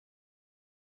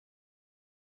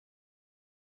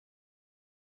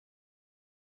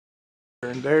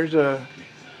And there's that's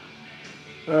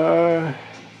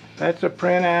a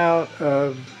printout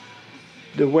of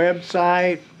the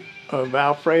website of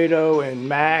Alfredo and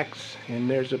Max, and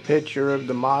there's a picture of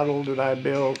the model that I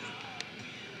built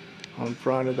on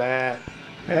front of that.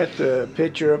 That's a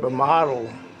picture of a model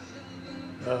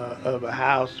of a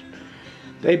house.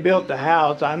 They built the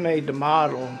house, I made the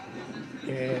model,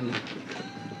 and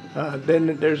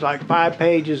then there's like 5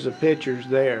 pages of pictures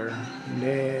there. And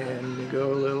then you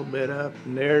go a little bit up,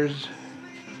 and there's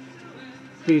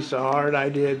a piece of art I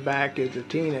did back as a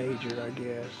teenager, I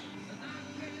guess.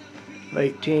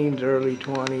 Late teens, early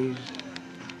 20s.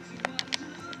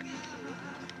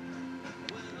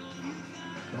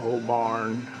 The whole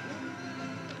barn.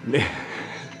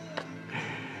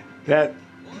 That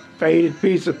faded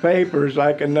piece of paper is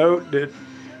like a note that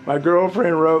my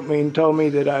girlfriend wrote me and told me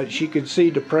that she could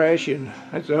see depression.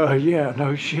 I said, oh yeah,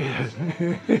 no shit.